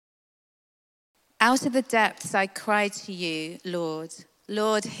Out of the depths I cried to you, Lord.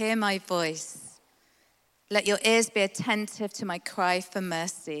 Lord, hear my voice. Let your ears be attentive to my cry for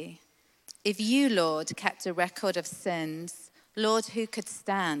mercy. If you, Lord, kept a record of sins, Lord, who could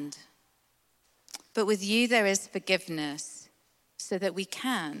stand? But with you there is forgiveness, so that we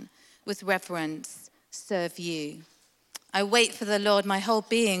can, with reverence, serve you. I wait for the Lord, my whole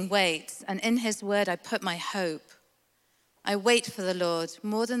being waits, and in his word I put my hope. I wait for the Lord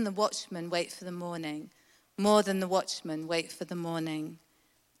more than the watchmen wait for the morning, more than the watchmen wait for the morning.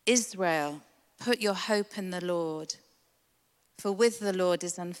 Israel, put your hope in the Lord, for with the Lord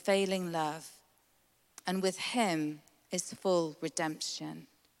is unfailing love, and with him is full redemption.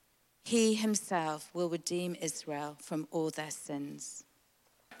 He himself will redeem Israel from all their sins.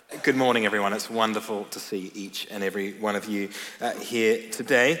 Good morning, everyone. It's wonderful to see each and every one of you here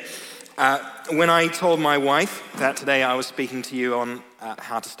today. When I told my wife that today I was speaking to you on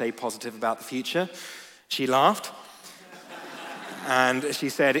how to stay positive about the future, she laughed. And she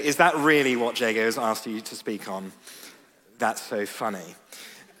said, "Is that really what Jago has asked you to speak on? That's so funny."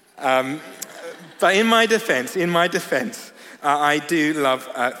 But in my defense, I do love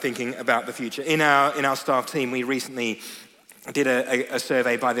thinking about the future. In our staff team, we recently did a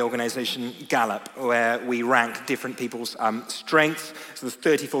survey by the organization Gallup, where we ranked different people's strengths. So there's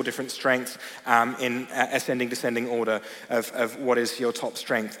 34 different strengths in ascending, descending order of what is your top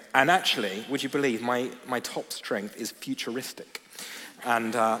strength. And actually, would you believe, my top strength is futuristic.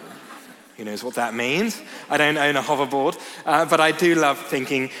 And who knows what that means? I don't own a hoverboard, but I do love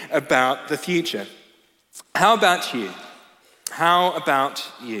thinking about the future. How about you? How about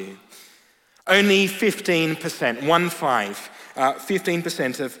you? Only 15%,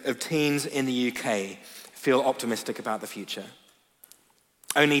 15% of teens in the UK feel optimistic about the future.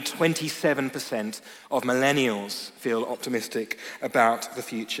 Only 27% of millennials feel optimistic about the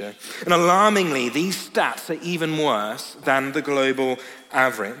future. And alarmingly, these stats are even worse than the global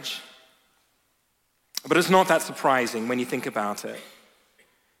average. But it's not that surprising when you think about it.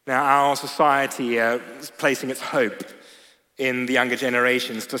 Now, our society is placing its hope in the younger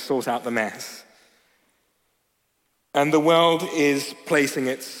generations to sort out the mess. And the world is placing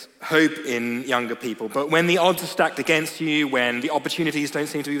its hope in younger people. But when the odds are stacked against you, when the opportunities don't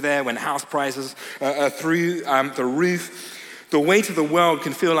seem to be there, when house prices are through the roof, the weight of the world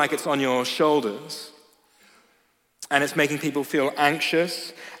can feel like it's on your shoulders. And it's making people feel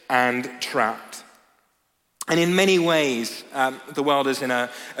anxious and trapped. And in many ways, the world is in a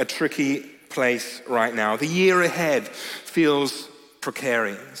tricky place right now. The year ahead feels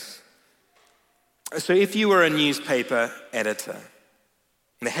precarious. So if you were a newspaper editor,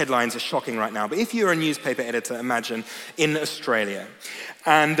 and the headlines are shocking right now, but if you were a newspaper editor, imagine, in Australia,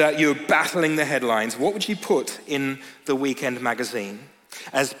 and you're battling the headlines, what would you put in the weekend magazine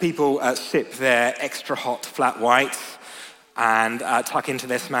as people sip their extra hot flat whites and tuck into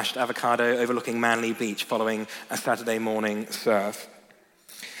their smashed avocado overlooking Manly Beach following a Saturday morning surf?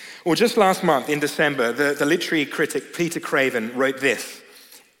 Well, just last month, in December, the literary critic Peter Craven wrote this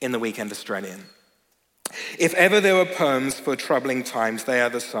in the Weekend Australian. "If ever there were poems for troubling times, they are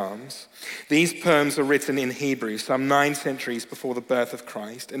the Psalms. These poems are written in Hebrew some 9 centuries before the birth of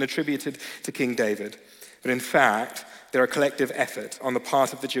Christ and attributed to King David. But in fact, they're a collective effort on the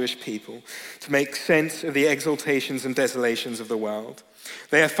part of the Jewish people to make sense of the exaltations and desolations of the world.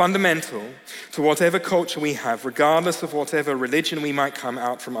 They are fundamental to whatever culture we have, regardless of whatever religion we might come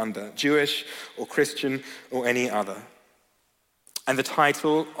out from under, Jewish or Christian or any other." And the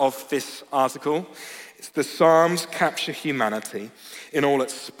title of this article is "The Psalms Capture Humanity in All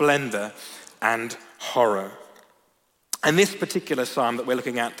Its Splendor and Horror." And this particular psalm that we're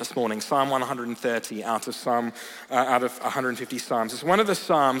looking at this morning, Psalm 130 out of 150 psalms, is one of the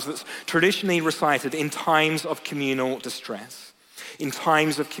psalms that's traditionally recited in times of communal distress. In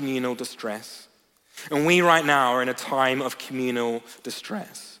times of communal distress. And we right now are in a time of communal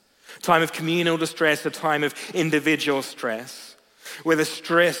distress. A time of communal distress, a time of individual stress, where the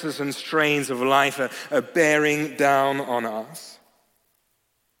stresses and strains of life are bearing down on us.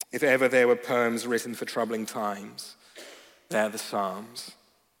 If ever there were poems written for troubling times, they're the Psalms.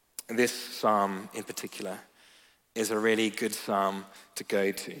 And this psalm in particular is a really good psalm to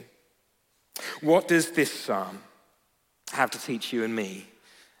go to. What does this psalm have to teach you and me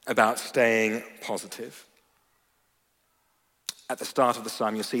about staying positive? At the start of the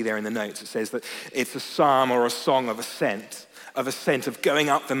psalm, you'll see there in the notes, it says that it's a psalm or a song of ascent, of going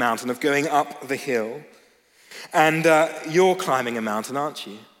up the mountain, of going up the hill. And you're climbing a mountain, aren't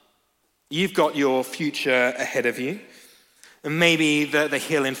you? You've got your future ahead of you. And maybe the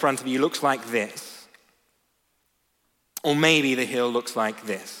hill in front of you looks like this. Or maybe the hill looks like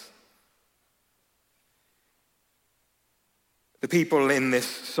this. The people in this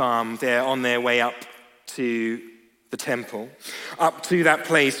psalm, they're on their way up to the temple, up to that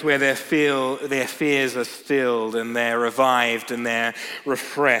place where their fears are stilled and they're revived and they're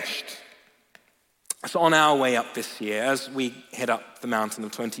refreshed. So on our way up this year, as we head up the mountain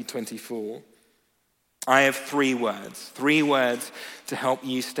of 2024, I have three words to help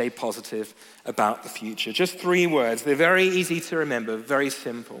you stay positive about the future. Just three words. They're very easy to remember, very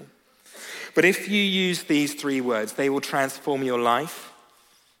simple. But if you use these three words, they will transform your life.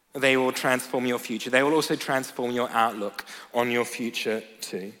 They will transform your future. They will also transform your outlook on your future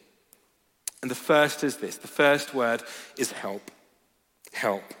too. And the first is this. The first word is help.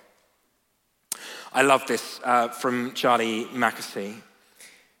 Help. I love this from Charlie Mackesy.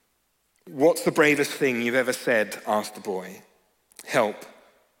 "What's the bravest thing you've ever said?" asked the boy. "Help,"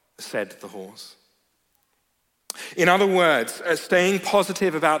 said the horse. In other words, staying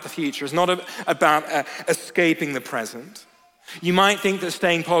positive about the future is not about escaping the present. You might think that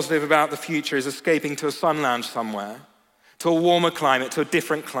staying positive about the future is escaping to a sun lounge somewhere, to a warmer climate, to a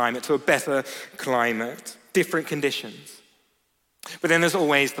different climate, to a better climate, different conditions. But then there's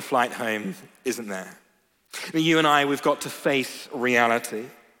always the flight home, isn't there? You and I, we've got to face reality.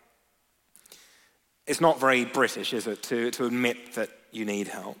 It's not very British, is it, to admit that you need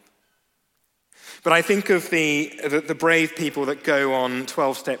help. But I think of the brave people that go on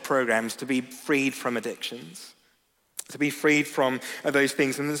 12-step programs to be freed from addictions, to be freed from those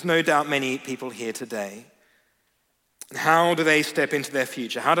things. And there's no doubt many people here today. And how do they step into their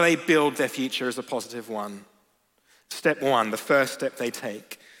future? How do they build their future as a positive one? Step one, the first step they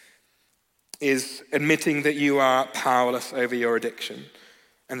take, is admitting that you are powerless over your addiction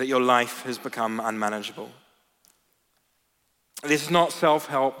and that your life has become unmanageable. This is not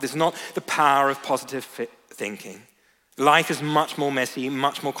self-help. This is not the power of positive thinking. Life is much more messy,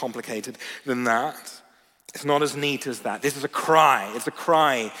 much more complicated than that. It's not as neat as that. This is a cry. It's a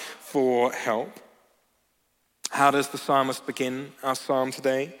cry for help. How does the psalmist begin our psalm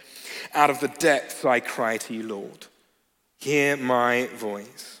today? "Out of the depths I cry to you, Lord. Hear my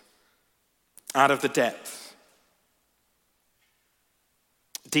voice." Out of the depths.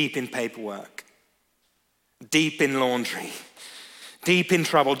 Deep in paperwork. Deep in laundry. Deep in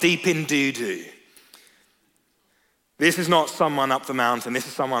trouble. Deep in doo-doo. This is not someone up the mountain. This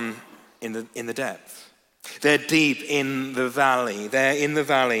is someone in the depths. They're deep in the valley. They're in the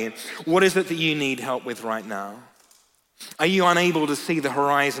valley. What is it that you need help with right now? Are you unable to see the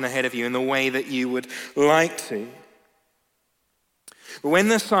horizon ahead of you in the way that you would like to? But when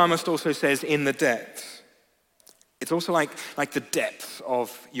the psalmist also says in the depths, it's also like the depths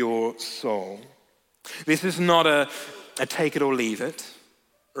of your soul. This is not a take it or leave it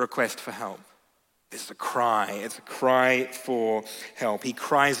request for help. This is a cry. It's a cry for help. He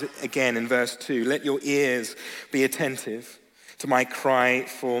cries again in verse 2, "Let your ears be attentive to my cry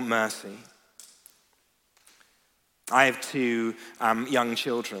for mercy." I have two young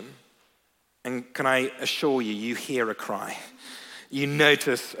children, and can I assure you, you hear a cry. You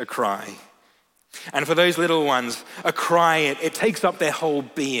notice a cry. And for those little ones, a cry, it takes up their whole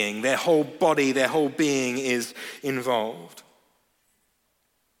being, their whole body, their whole being is involved.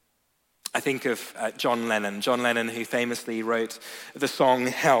 I think of John Lennon, who famously wrote the song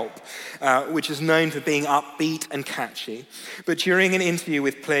Help, which is known for being upbeat and catchy. But during an interview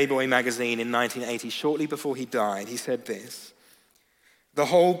with Playboy magazine in 1980, shortly before he died, he said this: "The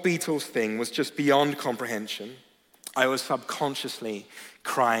whole Beatles thing was just beyond comprehension. I was subconsciously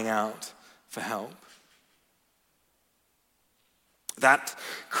crying out for help." That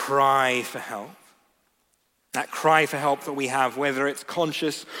cry for help. That cry for help that we have, whether it's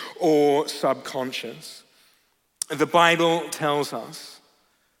conscious or subconscious. The Bible tells us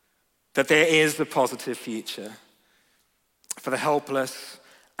that there is a positive future for the helpless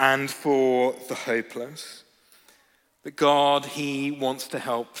and for the hopeless. But God, He wants to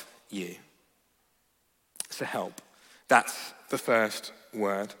help you. So help. That's the first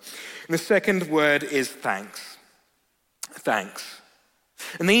word. And the second word is thanks. Thanks.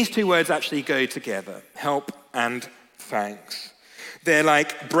 And these two words actually go together, help and thanks. They're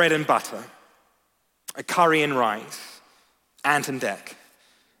like bread and butter, a curry and rice, ant and deck.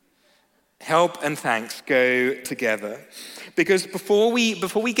 Help and thanks go together. Because before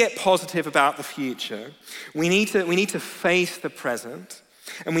we get positive about the future, we need to face the present,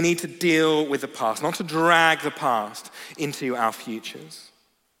 and we need to deal with the past, not to drag the past into our futures.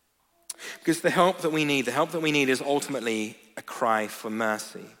 Because the help that we need is ultimately a cry for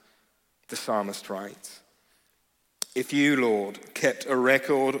mercy, the psalmist writes. "If you, Lord, kept a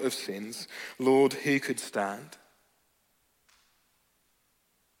record of sins, Lord, who could stand?"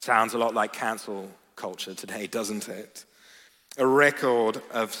 Sounds a lot like cancel culture today, doesn't it? a record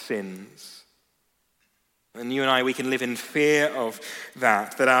of sins. And you and I, we can live in fear of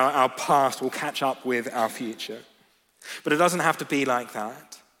that our past will catch up with our future. But it doesn't have to be like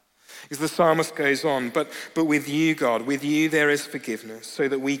that. Because the psalmist goes on, but with you, God, with you there is forgiveness, so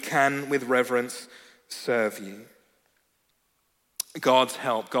that we can, with reverence, serve you. God's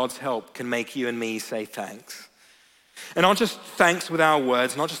help can make you and me say thanks. And not just thanks with our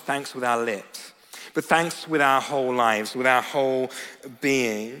words, not just thanks with our lips, but thanks with our whole lives, with our whole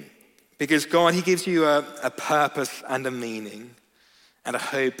being. Because God, he gives you a purpose and a meaning and a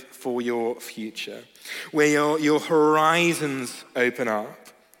hope for your future, where your horizons open up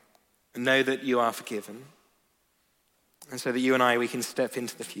and know that you are forgiven. And so that you and I, we can step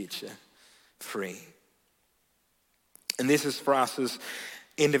into the future free. And this is for us as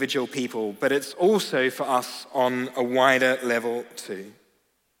individual people, but it's also for us on a wider level too.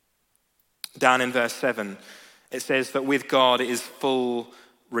 Down in verse 7, it says that with God is full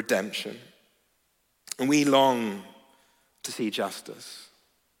redemption. And we long to see justice.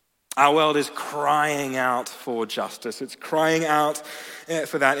 Our world is crying out for justice. It's crying out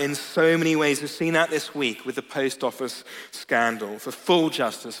for that in so many ways. We've seen that this week with the post office scandal, for full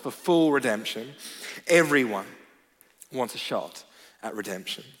justice, for full redemption. Everyone wants a shot at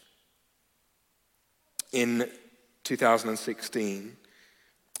redemption. In 2016,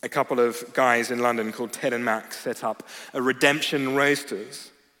 a couple of guys in London called Ted and Max set up a Redemption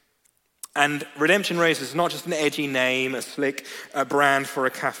Roasters. And Redemption Roasters is not just an edgy name, a slick brand for a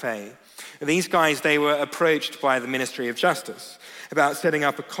cafe. These guys, they were approached by the Ministry of Justice about setting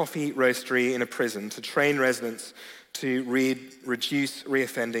up a coffee roastery in a prison to train residents to reduce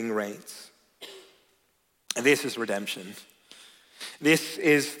reoffending rates. And this is redemption. This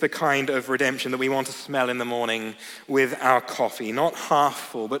is the kind of redemption that we want to smell in the morning with our coffee. Not half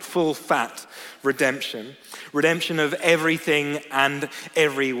full, but full fat redemption. Redemption of everything and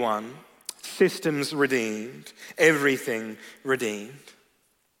everyone. Systems redeemed. Everything redeemed.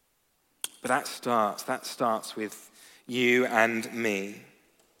 But that starts with you and me.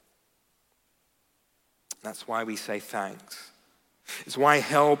 That's why we say thanks. It's why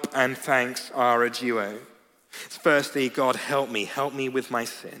help and thanks are a duo. It's firstly, God, help me with my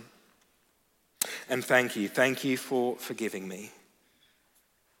sin. And thank you for forgiving me.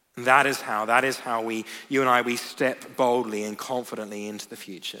 And that is how you and I, we step boldly and confidently into the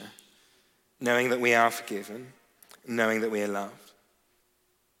future, knowing that we are forgiven, knowing that we are loved.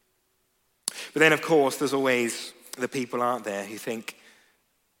 But then, of course, there's always the people out there who think,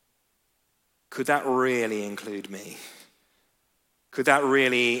 could that really include me? Could that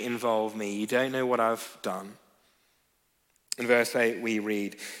really involve me? You don't know what I've done. In verse 8 we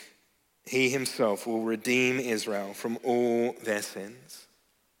read, he himself will redeem Israel from all their sins.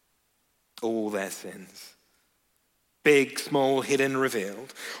 All their sins. Big, small, hidden,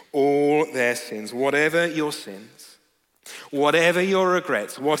 revealed. All their sins. Whatever your sins, whatever your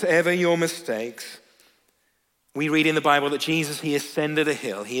regrets, whatever your mistakes, we read in the Bible that Jesus, he ascended a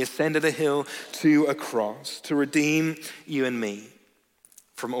hill. He ascended a hill to a cross to redeem you and me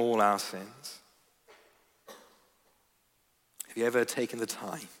from all our sins. Have you ever taken the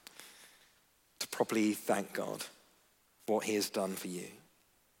time to properly thank God for what he has done for you?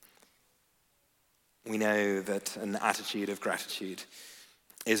 We know that an attitude of gratitude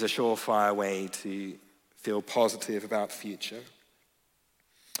is a surefire way to feel positive about the future.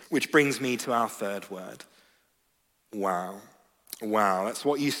 Which brings me to our third word. Wow. Wow. That's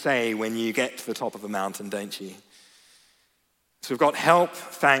what you say when you get to the top of a mountain, don't you? So we've got help,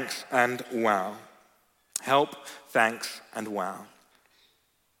 thanks, and wow. Help, thanks, and wow.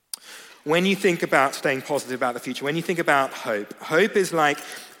 When you think about staying positive about the future, when you think about hope is like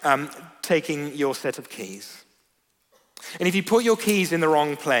taking your set of keys. And if you put your keys in the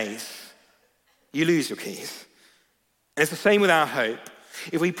wrong place, you lose your keys. And it's the same with our hope.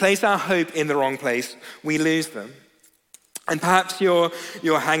 If we place our hope in the wrong place, we lose them. And perhaps you're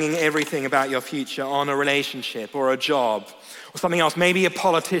hanging everything about your future on a relationship or a job or something else, maybe a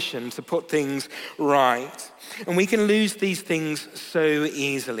politician to put things right. And we can lose these things so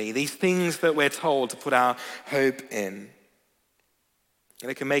easily, these things that we're told to put our hope in. And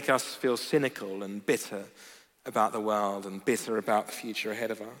it can make us feel cynical and bitter about the world and bitter about the future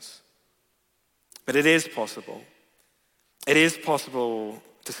ahead of us. But it is possible. It is possible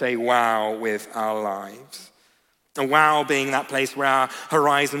to say wow with our lives. And wow being that place where our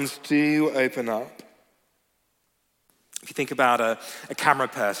horizons do open up. If you think about a camera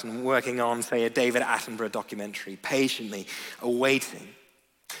person working on, say, a David Attenborough documentary, patiently awaiting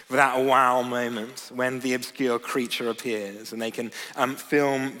for that wow moment when the obscure creature appears and they can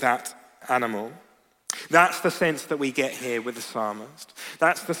film that animal. That's the sense that we get here with the psalmist.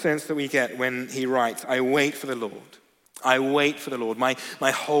 That's the sense that we get when he writes, I wait for the Lord. I wait for the Lord. My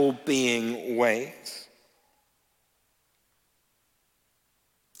whole being waits.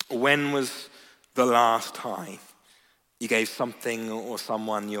 When was the last time you gave something or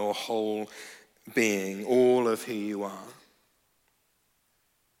someone your whole being, all of who you are?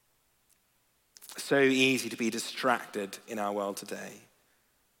 So easy to be distracted in our world today,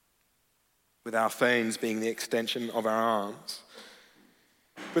 with our phones being the extension of our arms.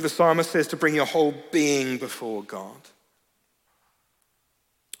 But the psalmist says to bring your whole being before God.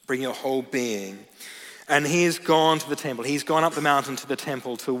 Bring your whole being. And he has gone to the temple. He's gone up the mountain to the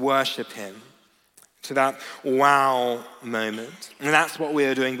temple to worship him, to that wow moment. And that's what we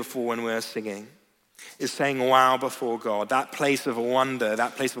were doing before when we were singing, is saying wow before God, that place of wonder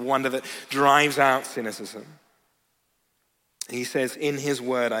that drives out cynicism. And he says, in his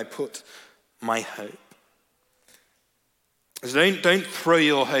word I put my hope. So don't throw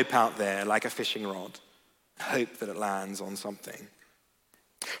your hope out there like a fishing rod. Hope that it lands on something.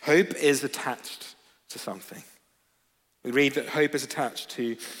 Hope is attached to something. We read that hope is attached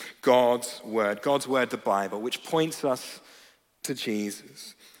to God's word, the Bible, which points us to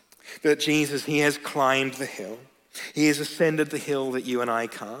Jesus. That Jesus, he has climbed the hill. He has ascended the hill that you and I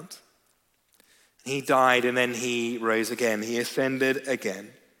can't. He died and then he rose again. He ascended again.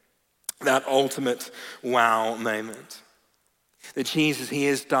 That ultimate wow moment. That Jesus, he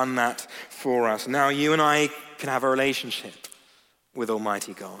has done that for us. Now you and I can have a relationship with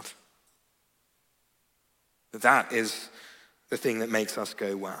Almighty God. That is the thing that makes us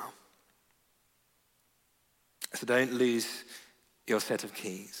go wow. So don't lose your set of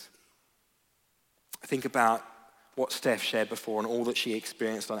keys. Think about what Steph shared before and all that she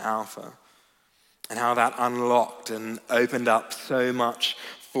experienced on Alpha, and how that unlocked and opened up so much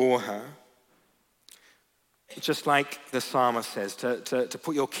for her. Just like the psalmist says, to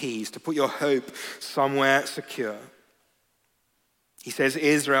put your keys, to put your hope somewhere secure. He says,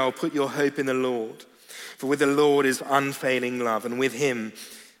 Israel, put your hope in the Lord, for with the Lord is unfailing love, and with him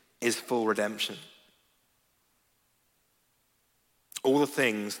is full redemption. All the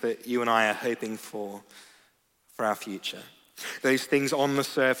things that you and I are hoping for our future. Those things on the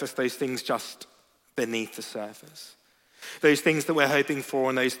surface, those things just beneath the surface. Those things that we're hoping for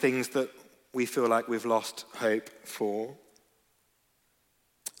and those things that we feel like we've lost hope for.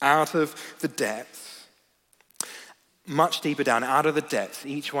 Out of the depths, much deeper down, out of the depths,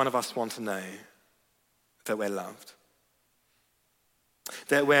 each one of us want to know that we're loved.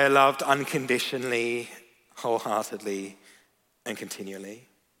 That we're loved unconditionally, wholeheartedly, and continually.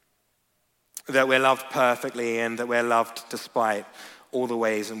 That we're loved perfectly and that we're loved despite all the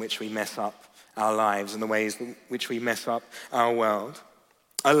ways in which we mess up our lives and the ways in which we mess up our world.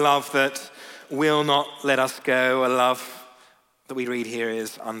 A love that will not let us go. A love that we read here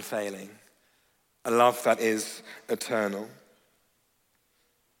is unfailing. A love that is eternal.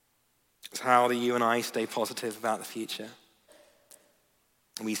 It's how do you and I stay positive about the future?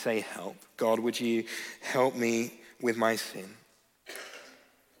 We say help. God, would you help me with my sin?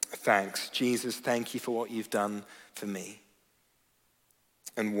 Thanks. Jesus, thank you for what you've done for me.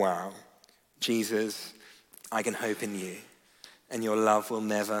 And wow, Jesus, I can hope in you, and your love will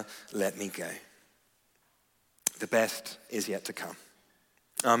never let me go. The best is yet to come.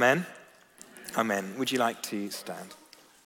 Amen? Amen. Would you like to stand?